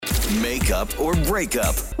Makeup or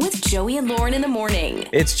breakup with Joey and Lauren in the morning.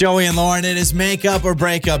 It's Joey and Lauren. It is makeup or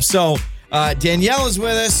breakup. So Danielle is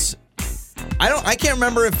with us. I can't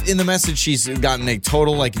remember if in the message she's gotten a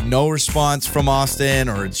total no response from Austin,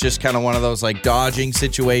 or it's just kind of one of those dodging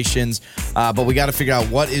situations. But we got to figure out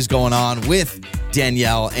what is going on with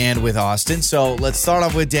Danielle and with Austin. So let's start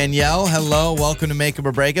off with Danielle. Hello, welcome to Makeup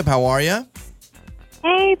or Breakup. How are you?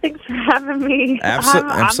 Hey, thanks for having me.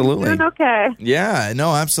 Absolutely. I'm doing okay. Yeah,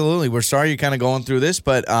 no, absolutely. We're sorry you're kind of going through this,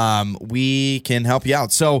 but we can help you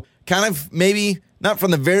out. So kind of maybe not from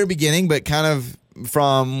the very beginning, but kind of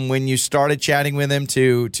from when you started chatting with him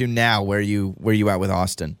to now, where you at with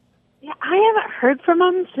Austin? Yeah, I haven't heard from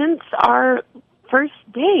him since our first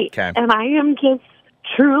date. Okay. And I am just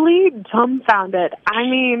truly dumbfounded. I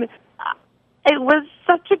mean, it was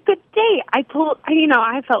such a good date. I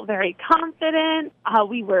felt very confident.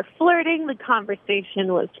 We were flirting. The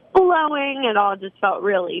conversation was flowing. It all just felt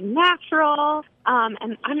really natural.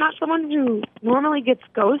 And I'm not someone who normally gets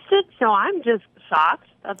ghosted, so I'm just shocked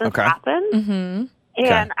that this happened. Mm-hmm.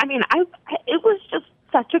 And I mean, it was just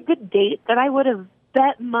such a good date that I would have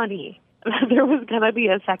bet money that there was going to be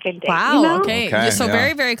a second date. Wow. You know? Okay. So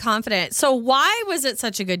very, very confident. So why was it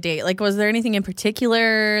such a good date? Was there anything in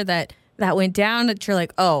particular that went down that you're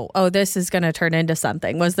like, oh, this is going to turn into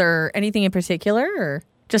something? Was there anything in particular, or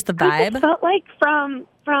just the vibe? I just felt like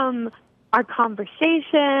from our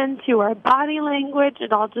conversation to our body language,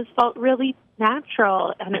 it all just felt really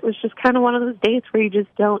natural. And it was just kind of one of those dates where you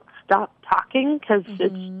just don't stop talking because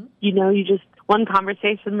it's, you just, one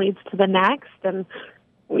conversation leads to the next. And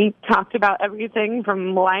we talked about everything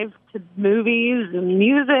from life to movies and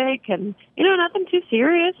music and, nothing too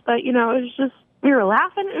serious, but, it was just, we were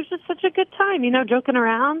laughing. It was just such a good time, joking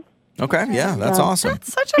around. Okay, yeah, that's awesome.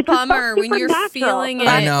 That's such a bummer when you're feeling it.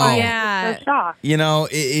 I know. Yeah. So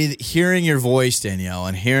shocked. Hearing your voice, Danielle,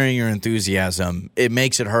 and hearing your enthusiasm, it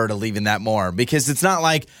makes it hurt even that more, because it's not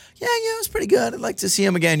like, it's pretty good, I'd like to see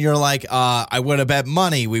him again. You're like, I would have bet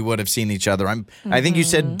money we would have seen each other. I think you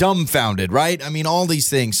said dumbfounded, right? I mean, all these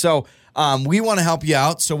things. So we want to help you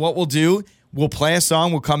out. So what we'll do, we'll play a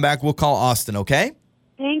song, we'll come back, we'll call Austin, okay?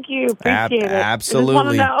 Thank you. Appreciate it. Absolutely. I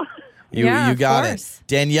just want to know. You got it.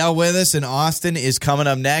 Danielle with us, and Austin is coming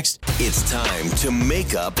up next. It's time to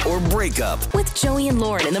make up or break up With Joey and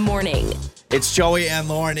Lauren in the morning. It's Joey and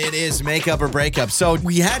Lauren. It is Makeup or Breakup. So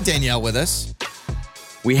we had Danielle with us.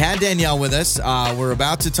 We're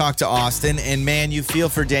about to talk to Austin, and man, you feel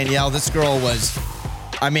for Danielle. This girl was,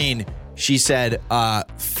 she said,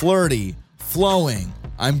 flirty, flowing.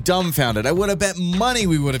 I'm dumbfounded. I would have bet money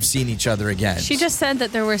we would have seen each other again. She just said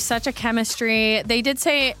that there was such a chemistry. They did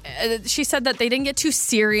say, she said that they didn't get too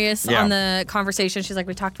serious on the conversation. She's like,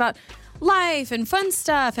 we talked about life and fun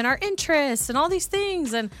stuff and our interests and all these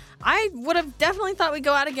things. And I would have definitely thought we'd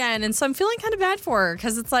go out again. And so I'm feeling kind of bad for her,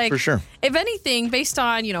 because it's like, for sure, if anything, based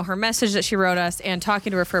on, her message that she wrote us and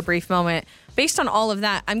talking to her for a brief moment, based on all of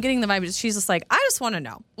that, I'm getting the vibe that she's just like, I just want to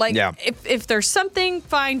know. If there's something,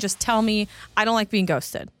 fine, just tell me. I don't like being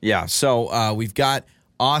ghosted. Yeah, so we've got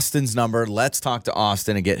Austin's number. Let's talk to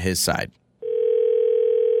Austin and get his side.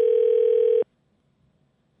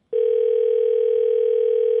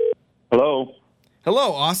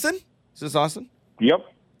 Hello, Austin? Is this Austin? Yep.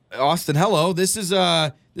 Austin, hello. This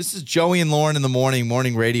is Joey and Lauren in the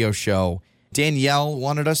morning radio show. Danielle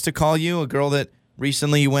wanted us to call you, a girl that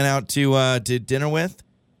recently you went out to dinner with.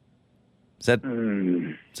 Is that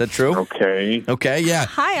true? Okay. Okay, yeah.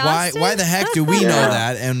 Hi, Austin. Why the heck do we know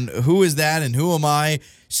that? And who is that? And who am I?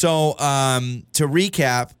 So to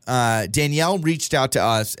recap, Danielle reached out to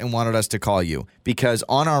us and wanted us to call you because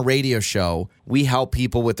on our radio show, we help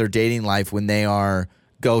people with their dating life when they are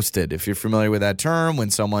ghosted. If you're familiar with that term, when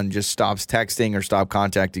someone just stops texting or stop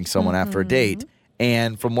contacting someone after a date.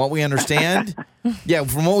 And from what we understand, you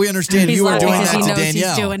were doing that to Danielle.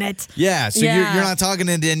 He's doing it. Yeah, so you're not talking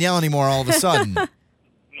to Danielle anymore all of a sudden.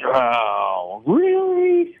 Oh,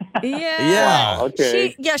 really? Yeah. Yeah. Wow,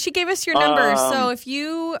 okay. She gave us your number. So if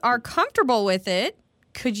you are comfortable with it,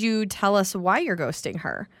 could you tell us why you're ghosting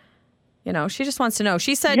her? She just wants to know.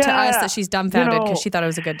 She said to us that she's dumbfounded because she thought it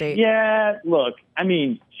was a good date. Yeah, look,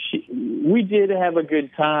 we did have a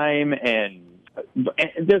good time, and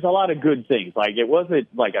there's a lot of good things. It wasn't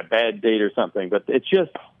like a bad date or something, but it's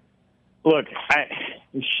just, look,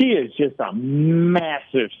 she is just a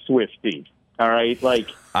massive Swiftie. All right, like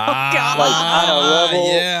God. like on a level,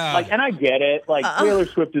 yeah. like, and I get it. Like Taylor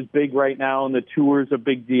Swift is big right now, and the tour's a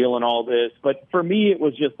big deal, and all this. But for me, it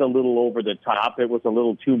was just a little over the top. It was a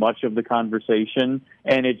little too much of the conversation,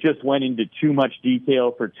 and it just went into too much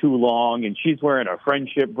detail for too long. And she's wearing a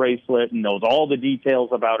friendship bracelet and knows all the details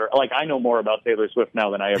about her. Like, I know more about Taylor Swift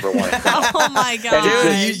now than I ever wanted to know. Oh my God.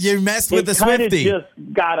 Dude, you messed with the It kind of Swiftie.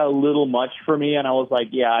 just got a little much for me, and I was like,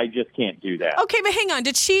 yeah, I just can't do that. Okay, but hang on.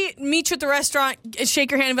 Did she meet you at the restaurant,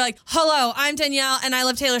 shake your hand, and be like, "Hello, I'm Danielle, and I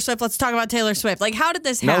love Taylor Swift. Let's talk about Taylor Swift." Like, how did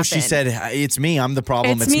this happen? No, she said, it's me. I'm the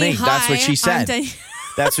problem. It's me. Hi, That's what she said.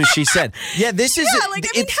 That's what she said. Yeah, this is... Yeah, like,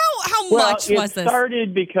 I mean, how Well, much was it this?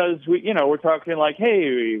 started because we're talking like,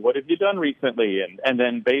 hey, what have you done recently? And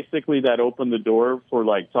then basically that opened the door for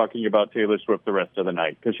like talking about Taylor Swift the rest of the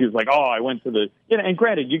night, because she was like, oh, I went to the, and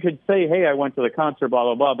granted, you could say, hey, I went to the concert, blah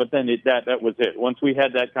blah blah, but then that was it. Once we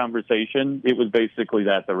had that conversation, it was basically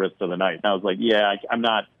that the rest of the night. And I was like, yeah, I'm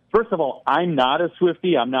not. First of all, I'm not a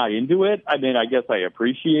Swiftie. I'm not into it. I mean, I guess I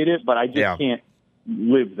appreciate it, but I just can't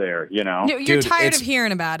live there, You're Dude, tired of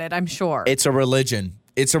hearing about it, I'm sure. It's a religion.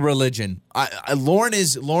 It's a religion. Lauren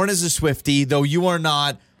is a Swiftie, though you are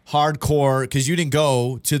not hardcore because you didn't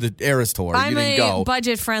go to the Eras tour. I'm you didn't a go.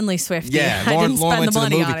 budget-friendly Swiftie. Yeah, I didn't Lauren spend went the to the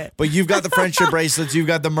money movie. on it. But you've got the friendship bracelets, you've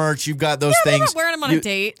got the merch, you've got those Yeah, but I'm things. not wearing them on a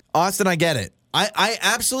date. Austin, I get it. I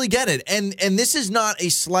absolutely get it. And this is not a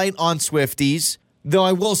slight on Swifties, though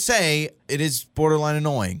I will say it is borderline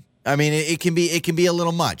annoying. I mean, it can be a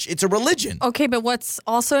little much. It's a religion. Okay, but what's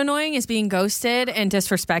also annoying is being ghosted and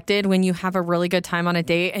disrespected when you have a really good time on a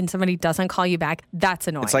date and somebody doesn't call you back. That's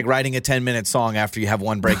annoying. It's like writing a 10-minute song after you have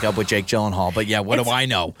one breakup with Jake Gyllenhaal. But yeah, what do I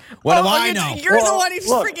know? What do I know? You're the Well, one who's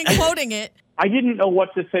look. freaking quoting it. I didn't know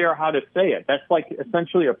what to say or how to say it. That's like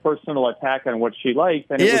essentially a personal attack on what she likes,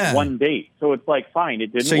 and it was one date. So it's like, fine,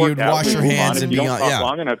 it didn't So work you'd out. wash We your move hands on. and if you be don't on- talk yeah.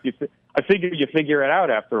 long enough, I figure you figure it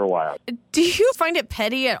out after a while. Do you find it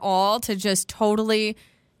petty at all to just totally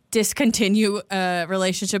discontinue a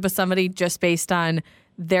relationship with somebody just based on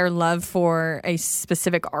their love for a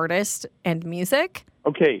specific artist and music?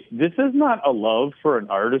 Okay, this is not a love for an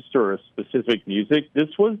artist or a specific music. This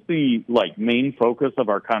was the main focus of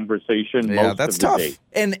our conversation. Yeah, most that's of the tough. date.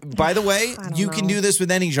 And by the way, I don't you can know. do this with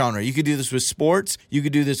any genre. You could do this with sports. You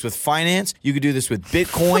could do this with finance. You could do this with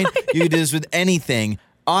Bitcoin. You could do this with anything.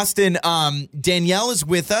 Austin, Danielle is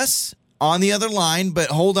with us on the other line, but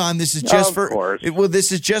hold on. This is just Of course.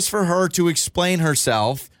 this is just for her to explain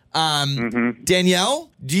herself.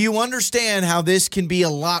 Danielle, do you understand how this can be a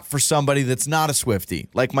lot for somebody that's not a Swiftie,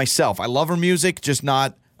 like myself? I love her music,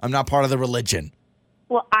 I'm not part of the religion.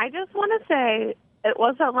 Well, I just want to say it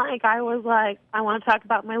wasn't like I was like, I want to talk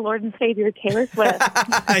about my Lord and Savior, Taylor Swift.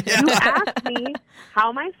 You asked me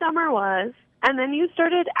how my summer was, and then you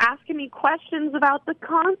started asking me questions about the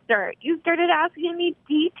concert. You started asking me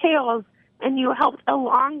details, and you helped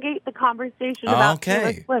elongate the conversation about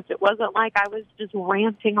Taylor Swift. It wasn't like I was just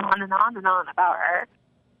ranting on and on and on about her.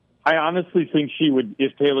 I honestly think she would,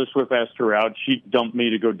 if Taylor Swift asked her out, she'd dump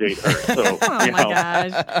me to go date her. So, Oh you my know.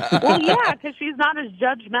 gosh. Well, yeah, because she's not as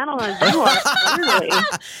judgmental as you are, clearly.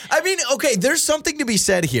 I mean, okay, there's something to be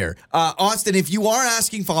said here. Austin, if you are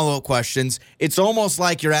asking follow-up questions, it's almost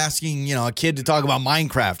like you're asking, a kid to talk about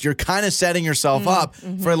Minecraft. You're kind of setting yourself up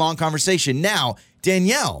for a long conversation. Now,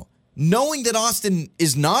 Danielle, knowing that Austin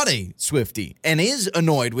is not a Swiftie and is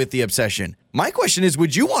annoyed with the obsession, my question is,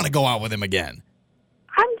 would you want to go out with him again?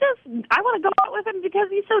 I want to go out with him because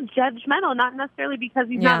he's so judgmental, not necessarily because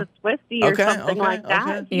he's not a Swiftie or something like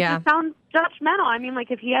that. He just sounds judgmental. I mean, like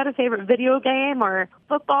if he had a favorite video game or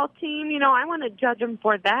football team, I want to judge him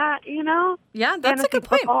for that, Yeah, that's a good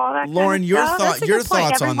point. Football, all that Lauren, kind of your stuff. thought- That's a your good point.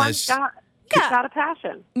 thoughts on Everyone's this. got a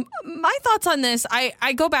passion. My thoughts on this,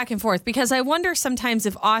 I go back and forth because I wonder sometimes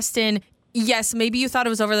if Austin, yes, maybe you thought it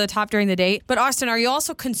was over the top during the date, but Austin, are you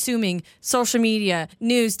also consuming social media,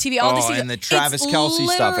 news, TV, all this? And the Travis Kelce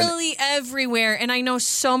stuff. Literally everywhere. And I know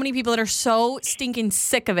so many people that are so stinking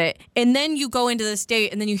sick of it. And then you go into this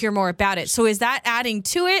date and then you hear more about it. So is that adding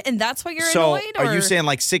to it? And that's why you're annoyed? Are you saying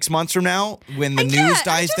like 6 months from now when the news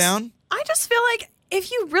dies down? I just feel like if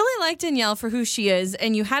you really like Danielle for who she is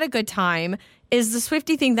and you had a good time, is the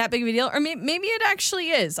Swiftie thing that big of a deal? Or maybe it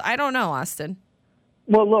actually is. I don't know, Austin.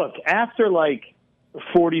 Well, look, after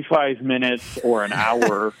 45 minutes or an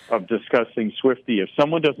hour of discussing Swiftie, if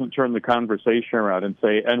someone doesn't turn the conversation around and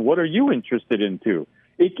say, and what are you interested in too?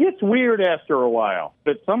 It gets weird after a while.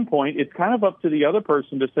 At some point, it's kind of up to the other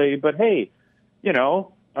person to say, but hey,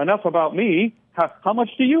 enough about me. How much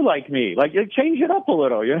do you like me? Change it up a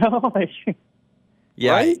little,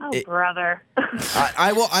 Yeah. Right? Oh, brother.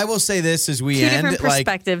 I will say this as we Two end. different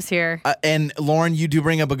perspectives here. And Lauren, you do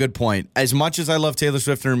bring up a good point. As much as I love Taylor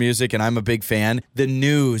Swift and her music, and I'm a big fan, the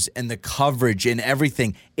news and the coverage and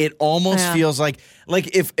everything, it almost feels like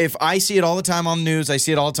if I see it all the time on the news, I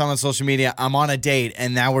see it all the time on social media, I'm on a date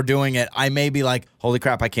and now we're doing it, I may be like, holy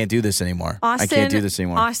crap, I can't do this anymore. I can't do this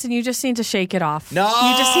anymore. Austin, you just need to shake it off. No,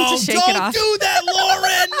 you just need to shake it off. Don't do that,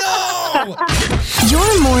 Lauren. No.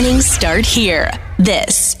 Your mornings start here.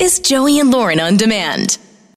 This is Joey and Lauren on Demand.